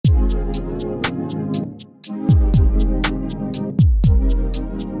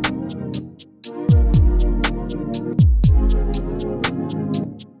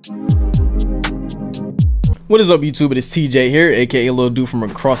What is up, YouTube? It is TJ here, aka Little Dude from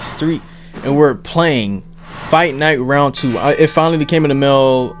Across the Street, and we're playing Fight Night Round 2. It finally came in the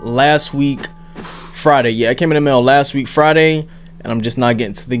mail last week, Friday. Yeah, it came in the mail last week, Friday, and I'm just not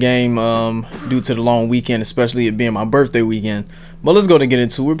getting to the game due to the long weekend, especially it being my birthday weekend. But let's go to get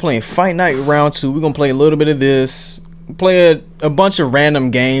into it. We're playing Fight Night Round 2. We're gonna play a little bit of this, play a bunch of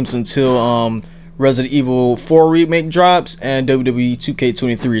random games until Resident Evil 4 remake drops and WWE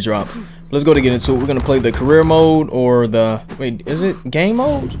 2K23 drops. Let's go to get into it. We're gonna play the career mode or the is it game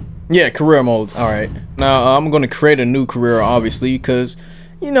mode? Yeah, career modes. All right. Now I'm gonna create a new career, obviously, because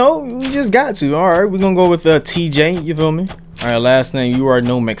you know we just got to. All right, we're gonna go with TJ. You feel me? All right, last name you already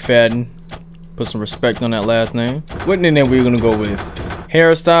know, McFadden. Put some respect on that last name. What name we're gonna go with?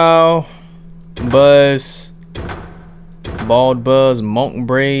 Hairstyle, Buzz, Bald Buzz, Monk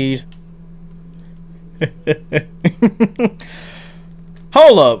Braid.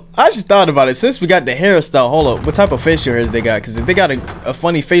 Hold up, I just thought about it. Since we got the hairstyle, hold up, what type of facial hairs they got? Because if they got a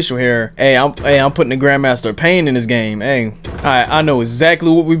funny facial hair, hey, I'm putting the Grandmaster of Pain in this game. Hey, alright, I know exactly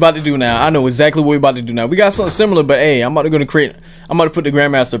what we about to do now. We got something similar, but hey, I'm about to put the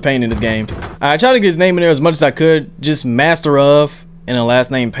Grandmaster of Pain in this game. I tried to get his name in there as much as I could, just Master of and a last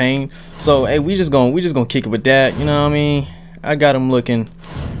name Pain. So hey, we just gonna kick it with that. You know what I mean? I got him looking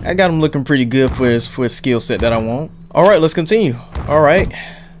pretty good for his skill set that I want. Alright, let's continue. Alright.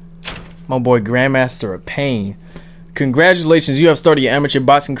 My boy Grandmaster of Pain. Congratulations, you have started your amateur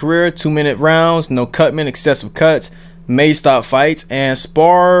boxing career. 2-minute rounds, no cutmen, excessive cuts, may stop fights, and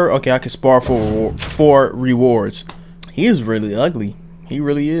spar. Okay, I can spar for rewards. He is really ugly. He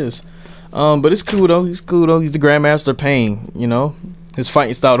really is. But it's cool though. He's cool though. He's the Grandmaster of Pain, you know. His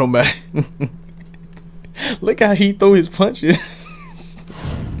fighting style don't matter. Look how he throw his punches.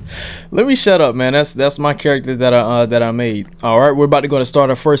 Let me shut up, man. That's my character that I made. All right, we're about to go to start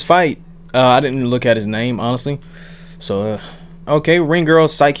our first fight. I didn't look at his name, honestly. So, okay, ring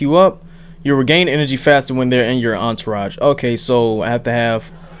girls psych you up. You regain energy faster when they're in your entourage. Okay, so I have to have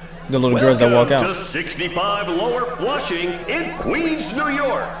the little girls that walk out. To 65 Lower Flushing in Queens, New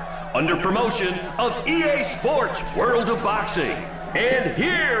York, under promotion of EA Sports World of Boxing. And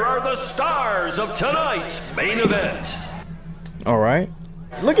here are the stars of tonight's main event. All right.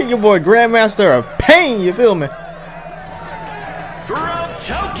 Look at your boy Grandmaster of Pain, you feel me? From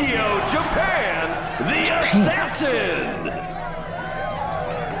Tokyo, Japan, the Assassin.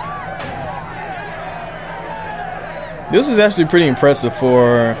 This is actually pretty impressive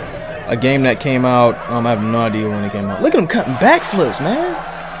for a game that came out. I have no idea when it came out. Look at him cutting backflips, man.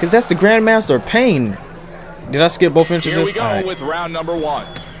 Because that's the Grandmaster of Pain. Did I skip both entrances? Here we go with round number 1.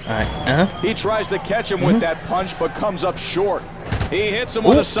 Alright, He tries to catch him with that punch, but comes up short. He hits him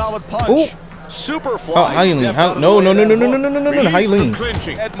with a solid punch. Superfly. Oh, how you lean? No. How you lean?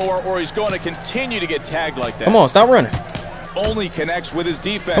 Edmore, or he's going to continue to get tagged like that. Come on, stop running. Only connects with his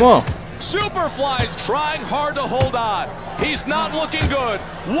defense. Come on. Superfly's trying hard to hold on. He's not looking good.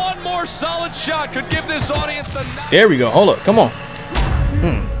 One more solid shot could give this audience the night. There we go. Hold up. Come on.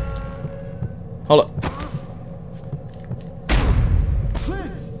 Hold up.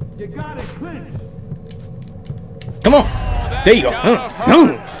 You got it, clinch. Come on. There you go.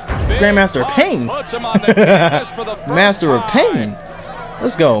 Grandmaster of Pain. Master of Pain.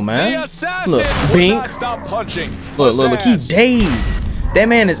 Let's go, man. Look, Bink. Look. He dazed. That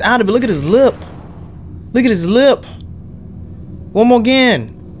man is out of it. Look at his lip. Look at his lip. One more again.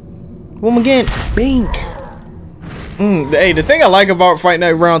 Bink. Hey, the thing I like about Fight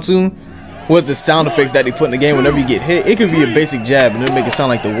Night Round 2 was the sound effects that they put in the game whenever you get hit. It could be a basic jab and it'll make it sound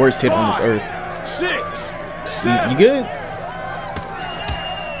like the worst hit on this earth. You good?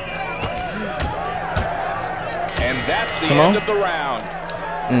 And that's the end of the round.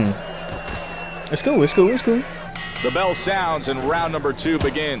 It's cool. The bell sounds and round number 2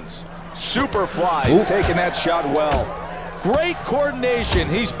 begins. Superfly's taking that shot well. Great coordination.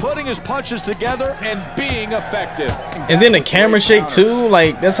 He's putting his punches together and being effective. And then the camera shake too.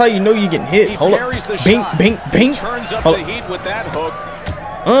 Like, that's how you know you're getting hit. Hold up. Bink. Turns up the heat with that hook.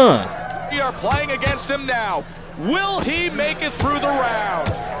 We are playing against him now. Will he make it through the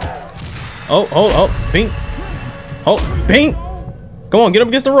round? Bink. Bink. Come on, get up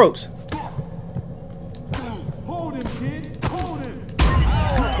against the ropes.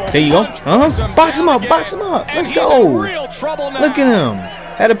 There you go. Box him up. Let's go. Look at him.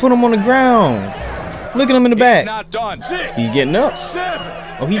 Had to put him on the ground. Look at him in the back. He's getting up.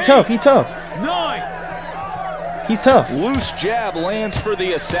 Oh, he's tough. He's tough. Loose jab lands for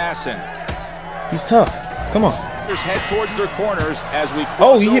the Assassin. He's tough. Come on. Head towards their corners as we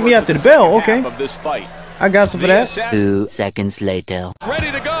oh, he hit me after the bell. Okay. Of this fight. I got some for that. 2 seconds later.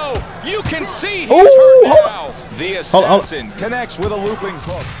 Ready to go. You can see he's Ooh, hurt now. The assassin connects with a looping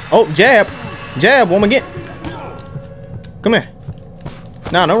hook. Oh, jab. Jab, one again. Come here.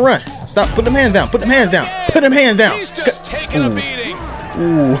 Nah, don't run. Stop. Put them hands down. Put them hands down. Put them hands down. He's just taking a beating.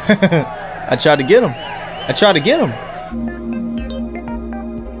 Ooh. I tried to get him. I tried to get him.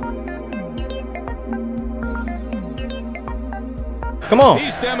 Come on.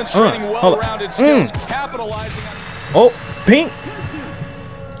 He's demonstrating well-rounded skills, capitalizing on... Oh, pink.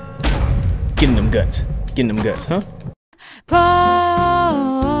 Getting them guts. Getting them guts, huh?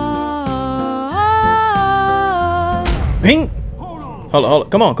 Pink. Hold on.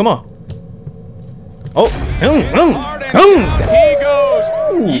 Come on. Oh. He goes.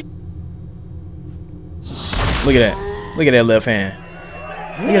 Look at that. Look at that left hand.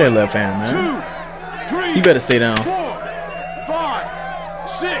 Look at that left hand, man. 2, 3, You better stay down. 4, 5,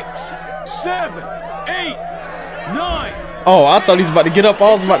 6, 7, 8, 9. Oh, I thought he was about to get up.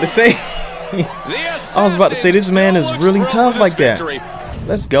 I was about to say. I was about to say this man is really tough like that.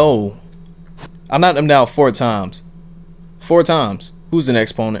 Let's go. I knocked him down 4 times. 4 times. Who's the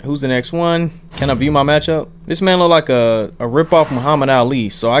next opponent? Who's the next one? Can I view my matchup? This man looked like a rip-off Muhammad Ali,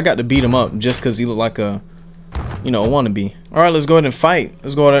 so I got to beat him up just because he looked like a, you know, a wannabe. All right, let's go ahead and fight.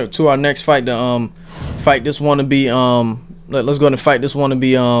 Let's go to our next fight to fight this wannabe. Let's go ahead and fight this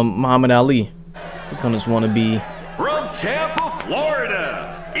wannabe Muhammad Ali. Look on this wannabe. From Tampa,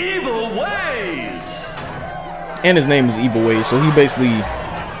 Florida, Evil Ways. And his name is Evil Ways, so he basically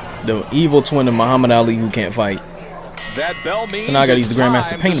the evil twin of Muhammad Ali who can't fight. That bell means So now I gotta use the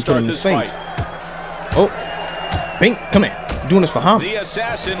Grandmaster Paint to put him in his face. Oh, Pink, come here. Doing this for Hamid. The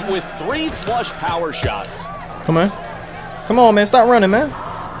assassin with 3 flush power shots. Come on. Come on, man. Stop running, man.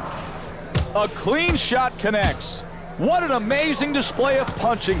 A clean shot connects. What an amazing display of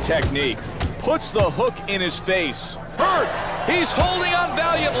punching technique. Puts the hook in his face. Hurt. He's holding on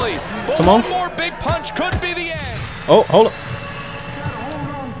valiantly. But Come on. one more big punch could be the end. Oh, hold up.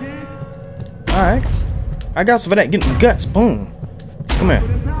 All right. I got some of that. Getting them guts. Boom. Come here.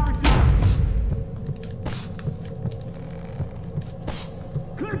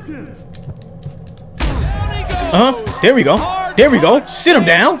 There we go. There we go. Sit him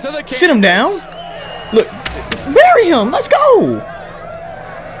down. Sit him down. Look. Bury him. Let's go.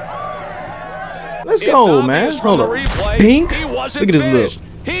 Let's go, man. Hold up. Bink. Look at his lip.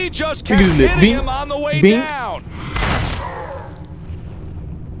 He just Look kept at his lip. hitting Bink. him on the way Bink. down.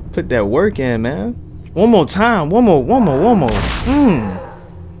 Put that work in, man. One more time. One more.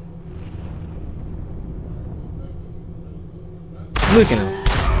 Look at him.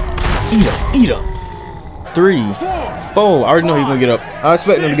 Eat him. 3, 4. I already know he's gonna get up. I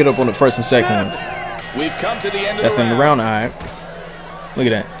expect him to get up on the first and second ones. We've come to the end of That's the in the round. All right. Look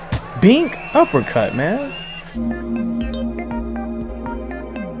at that. Bink uppercut, man.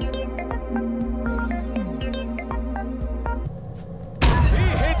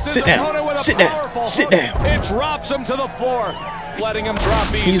 Sit down. Sit down. Sit down. It drops him to the floor, letting him drop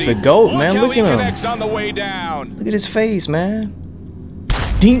easy. He's the GOAT, man. Look at him. Connects on the way down. Look at his face, man.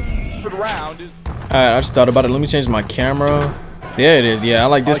 Dink. Round is Alright, I just thought about it. Let me change my camera. Yeah, it is. Yeah, I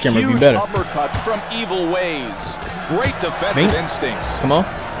like this camera view better. Uppercut from Evil Ways. Great defensive Bink. instincts. Come on.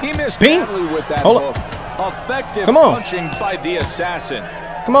 He missed Bink. badly with that Hold hook. up. Effective Come on. punching by the assassin.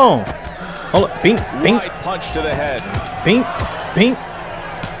 Come on. Hold up. Bink. Bink. Right punch to the head. Bink. Bink.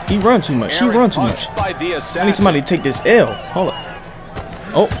 He run too much. He Errant run too punch much. by the assassin. I need somebody to take this L. Hold up.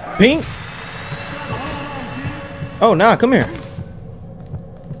 Oh, Bink. Oh, nah, come here.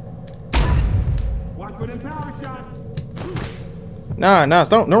 Nah,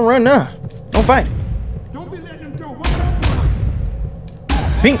 don't run, nah. Don't fight it.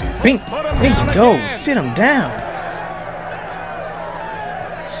 Bink. There you go. Sit him down.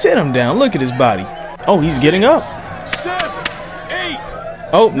 Sit him down. Look at his body. Oh, he's getting up. 7, 8.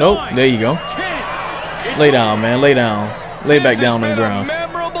 Oh, nope. There you go. Lay down, man. Lay down. Lay back down on the ground.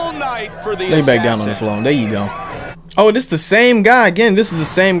 Lay back down on the floor. There you go. Oh, this is the same guy again. This is the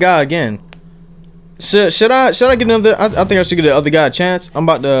same guy again. Should I get another? I think I should give the other guy a chance. I'm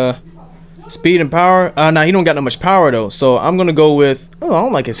about to speed and power. Nah, he don't got no much power though. So I'm gonna go with. Oh, I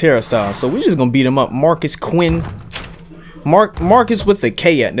don't like his hairstyle. So we're just gonna beat him up. Marcus Quinn. Marcus with the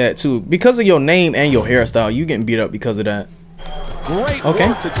K at that too. Because of your name and your hairstyle, you getting beat up because of that. Great okay.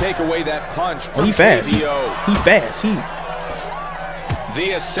 work to take away that punch. Oh, he fast. He fast.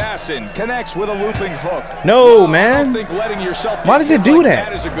 The assassin connects with a looping hook. No, man. Why does it do that?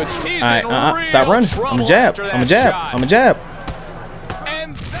 Alright, stop running. I'm a jab.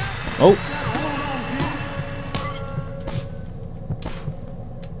 Oh.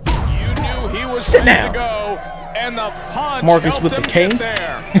 You knew he was Sit down. to go, And the punch Marcus with the K.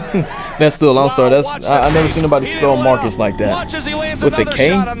 That's still, I'm sorry. That's I never seen nobody spell Marcus like that. With the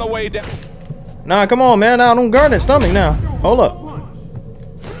K. Nah, come on, man. Nah, don't guard that stomach now. Hold up.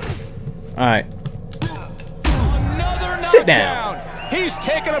 Alright. Sit down. He's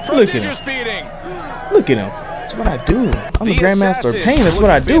taking a prodigious beating. Look at him. That's what I do. I'm a Grandmaster of Pain. That's what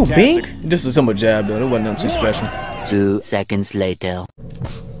I do, Bink. Just a simple jab, though. It wasn't nothing too special. 2 seconds later.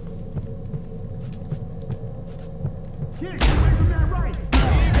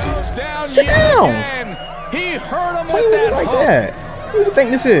 Sit down. He hurt him Play with it like that. What do you think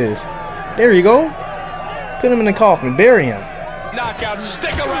this is? There you go. Put him in the coffin. Bury him. Knockout.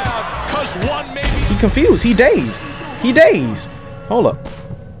 Stick around. Cause one maybe. He confused. He dazed. He dazed. Hold up.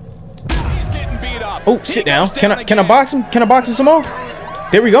 He's getting beat up. Oh, sit down. Can I box him? Can I box him some more?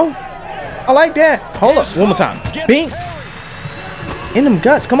 There we go. I like that. Hold up. One more time. Bing. In them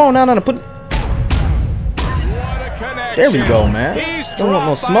guts. Come on now. Put. There we go, man. Don't want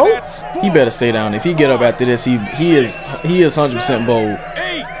no smoke. He better stay down. If he get up after this, he is 100% bold.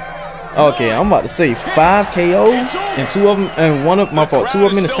 Okay, I'm about to say 5 KOs and 2 of them, and one of my fault, 2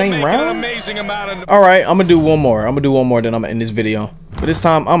 of them in the same round. All right, I'm gonna do one more. I'm gonna do one more, then I'm gonna end this video. But this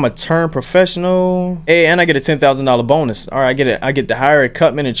time I'm gonna turn professional. Hey, and I get a $10,000 bonus. All right, I get to hire a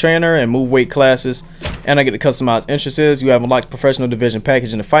cutman and trainer and move weight classes, and I get to customize entrances. You have unlocked professional division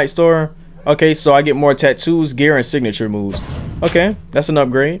package in the fight store. Okay, so I get more tattoos, gear, and signature moves. Okay, that's an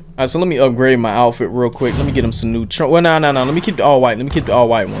upgrade. All right, so let me upgrade my outfit real quick. Let me get him some new well, no. Let me keep the all white. Let me keep the all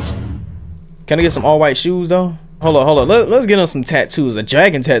white ones. Can I get some all white shoes though? Hold on. Let's get on some tattoos. A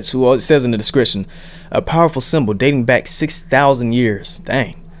dragon tattoo. Oh, it says in the description, a powerful symbol dating back 6,000 years.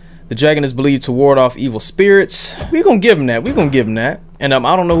 Dang. The dragon is believed to ward off evil spirits. We're gonna give him that. We're gonna give him that. And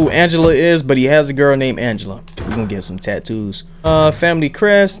I don't know who Angela is, but he has a girl named Angela. We're gonna get some tattoos. Family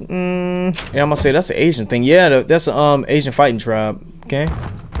crest. Yeah, I'm gonna say that's an Asian thing. Yeah, that's an Asian fighting tribe. Okay.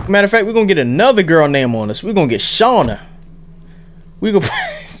 Matter of fact, we're gonna get another girl name on us. We're gonna get Shauna. We gonna.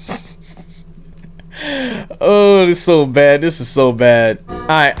 Oh, this is so bad. This is so bad.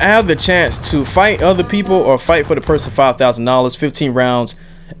 Alright, I have the chance to fight other people or fight for the person $5,000, 15 rounds.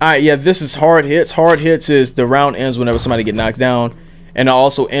 Alright, yeah, this is hard hits. Hard hits is the round ends whenever somebody get knocked down, and it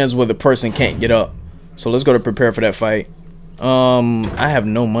also ends where the person can't get up. So let's go to prepare for that fight. I have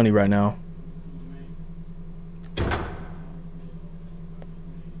no money right now.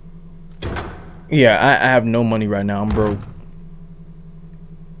 Yeah, I have no money right now. I'm broke.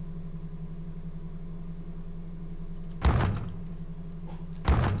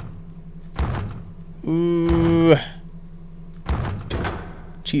 Ooh.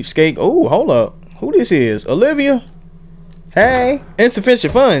 Cheapskate. Oh, hold up. Who this is? Olivia? Hey.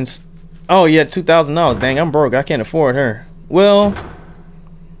 Insufficient funds. Oh, yeah, $2,000. Dang, I'm broke. I can't afford her. Well,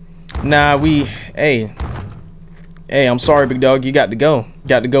 nah, Hey, I'm sorry, big dog. You got to go.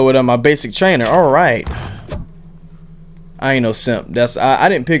 Got to go with my basic trainer. All right. I ain't no simp. I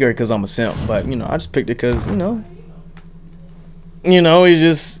didn't pick her because I'm a simp, but, you know, I just picked her because, you know, it's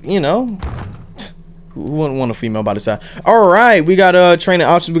just, you know. Who wouldn't want a female by the side? All right, we got training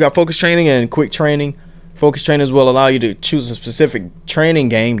options. We got focus training and quick training. Focus trainers will allow you to choose a specific training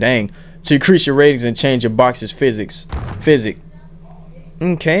game, dang, to increase your ratings and change your box's physics.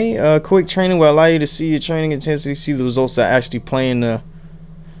 Okay, quick training will allow you to see your training intensity, see the results that actually playing the.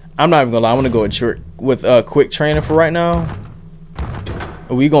 I'm not even gonna lie. I'm gonna go with quick training for right now.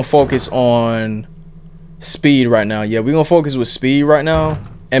 We gonna focus on speed right now. Yeah, we gonna focus with speed right now.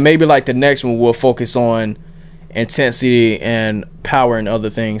 And maybe like the next one we'll focus on intensity and power and other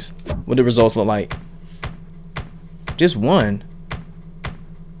things. What the results look like. Just one.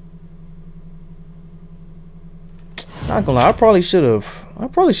 Not gonna lie, I probably should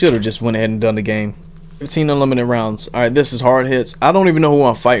have just went ahead and done the game. 15 unlimited rounds. Alright, this is hard hits. I don't even know who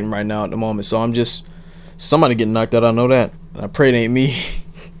I'm fighting right now at the moment, so I'm just somebody getting knocked out, I know that. I pray it ain't me.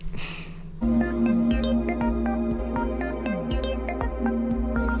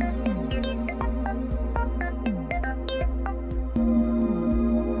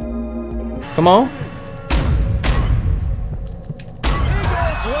 Come on.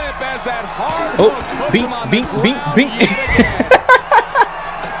 Oh, bink.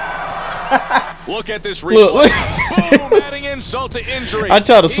 Look at this replay. Look. Boom, adding insult to injury. I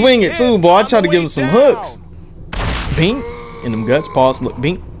tried to swing it too, boy. I tried to give him some hooks. Bink. In them guts. Pause. Look.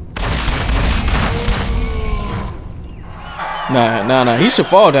 Bink. Nah. He should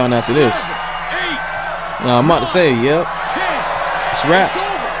fall down after this. Nah, I'm about to say, yep. It's wraps.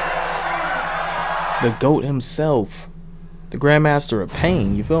 The GOAT himself. The Grandmaster of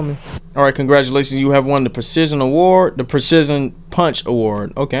Pain, you feel me? Alright, congratulations. You have won the Precision Award. The Precision Punch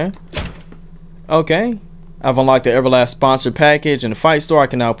Award. Okay. Okay. I've unlocked the Everlast sponsor package. In the fight store, I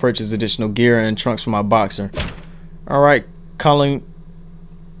can now purchase additional gear and trunks for my boxer. Alright, Colina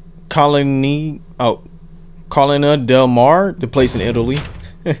Del Mar, the place in Italy.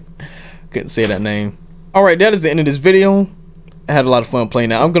 Couldn't say that name. Alright, that is the end of this video. I had a lot of fun playing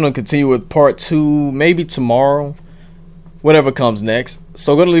that. I'm going to continue with part 2, maybe tomorrow. Whatever comes next.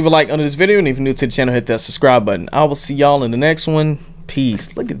 So go to leave a like under this video, and if you're new to the channel, hit that subscribe button. I will see y'all in the next one.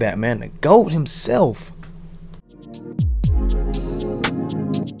 Peace. Look at that, man. The GOAT himself.